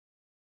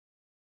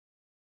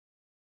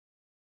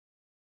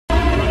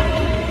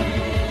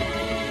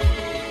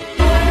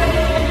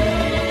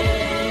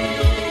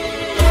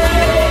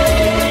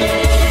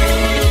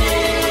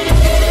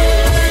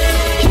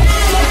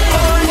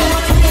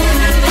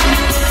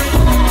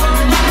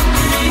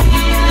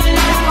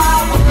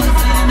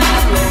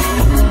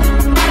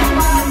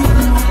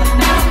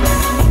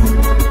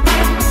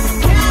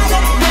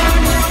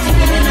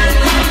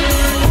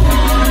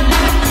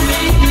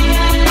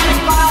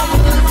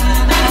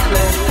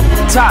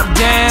top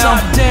down,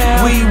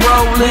 we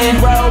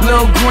rollin',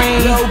 Lil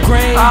Green,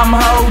 I'm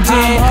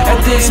holding. At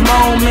this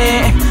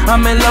moment, I'm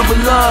in love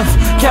with love,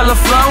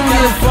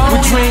 California,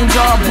 where dreams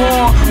are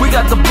born. We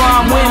got the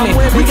bomb women,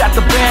 we got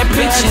the bad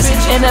bitches.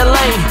 In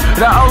LA,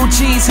 the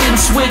OGs hitting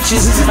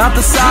switches. Out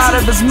the side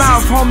of his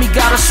mouth, homie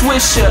got a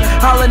swisher.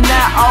 Hollin'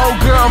 that old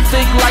girl,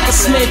 think like a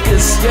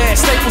Snickers.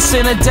 Staples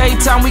in the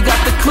daytime, we got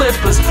the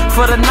Clippers.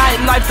 For the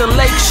nightlife, the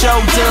Lake Show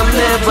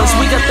delivers.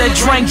 We got that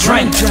drink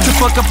to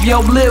fuck up your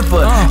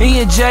liver.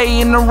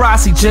 E&J and the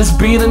Rossi just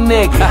being a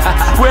nigga.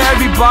 Where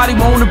everybody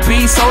wanna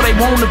be, so they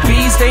wanna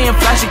be. Staying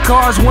flashy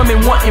cars, women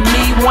wanting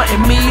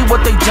me.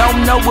 What they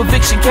don't know,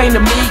 eviction came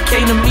to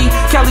me.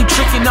 Kelly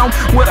tricking on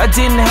what I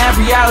didn't have,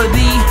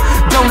 reality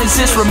don't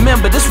exist.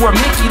 Remember, this where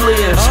Mickey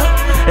lives.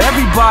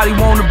 Everybody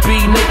wanna be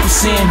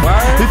Nicholson.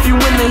 If you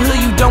in the hood,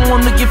 you don't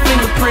wanna get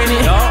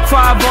fingerprinted.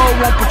 5-0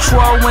 on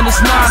patrol when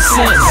it's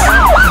nonsense.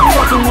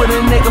 Fucking with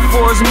a nigga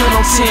for his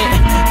mental tent.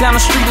 Down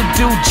the street, a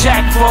dude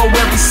jack for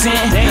every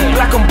cent.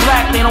 Black on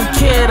black, they don't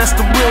care, that's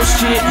the real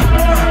shit.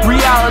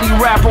 Reality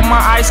rap on my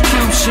Ice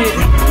Cube shit.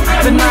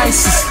 The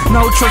nicest,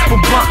 no trust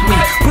but bump me.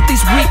 Put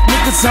these weak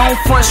niggas on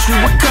Front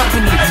Street with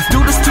company.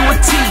 Do this to a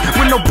T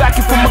with no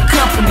backing from a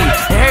company.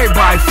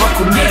 Everybody fuck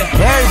with me,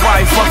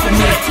 everybody fuck with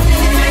me.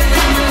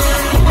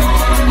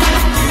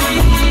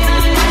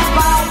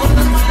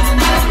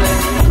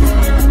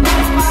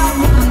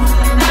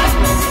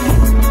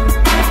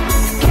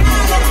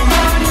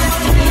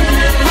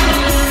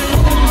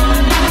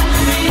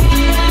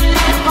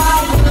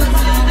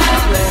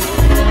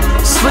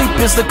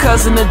 Sleep is the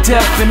cousin of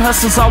death, and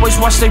hustlers always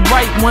watch they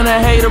right when a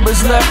hater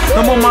is left.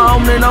 I'm on my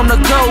own and on the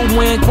go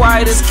when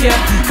quiet is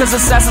kept, cause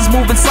assassins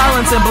move in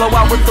silence and blow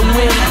out with the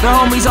wind. The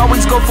homies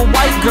always go for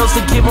white girls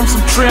to give them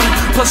some trim.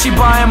 Plus she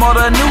buy them all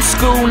the new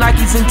school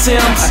Nikes and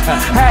Timbs.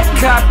 Hat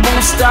cock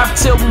won't stop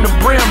tilting the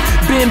brim.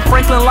 Ben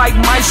Franklin like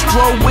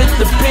Maestro with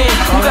the pen.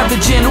 Who got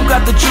the gin, who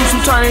got the juice, who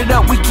turn it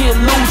up, we get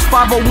loose.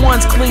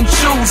 501s, clean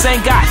shoes,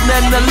 ain't got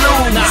nothing to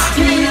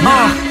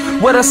lose.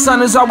 Where the sun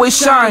is always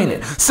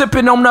shining,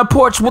 sipping on the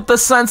porch with the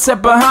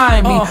sunset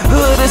behind me.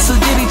 Hood is so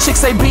giddy,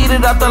 chicks they beat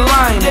it out the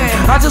lining.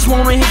 I just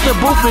wanna hit the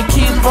booth and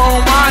keep on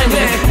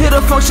rhyming. Hit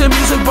a function,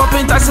 music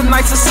bumping, dice and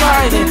nights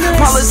exciting.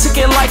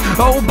 Politicking like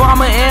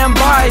Obama and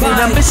Biden.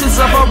 Ambitions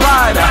of a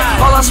rider,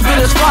 all I spit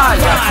is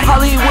fire.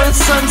 Hollywood,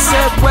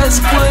 Sunset,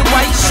 Westwood,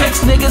 white chicks,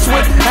 niggas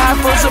with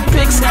afros and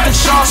pics at the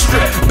Shaw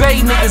Strip.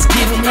 Bay niggas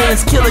getting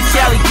hands, Killer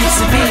Cali gets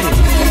it in.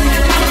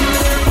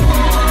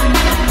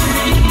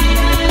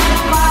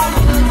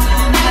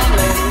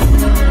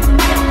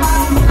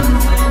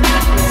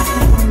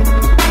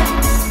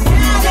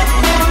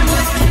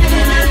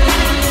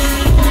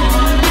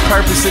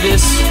 Purpose of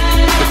this,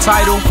 the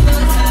title,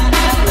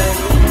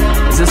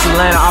 is this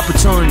Atlanta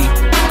opportunity.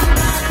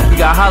 We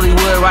got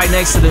Hollywood right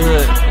next to the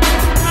hood,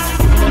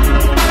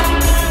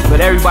 but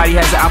everybody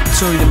has the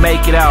opportunity to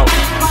make it out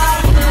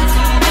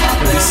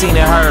and be seen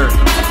and heard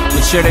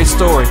and share their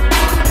story.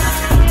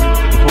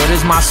 Well, it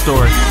is my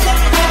story.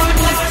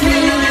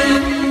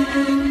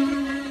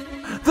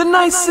 The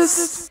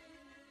nicest.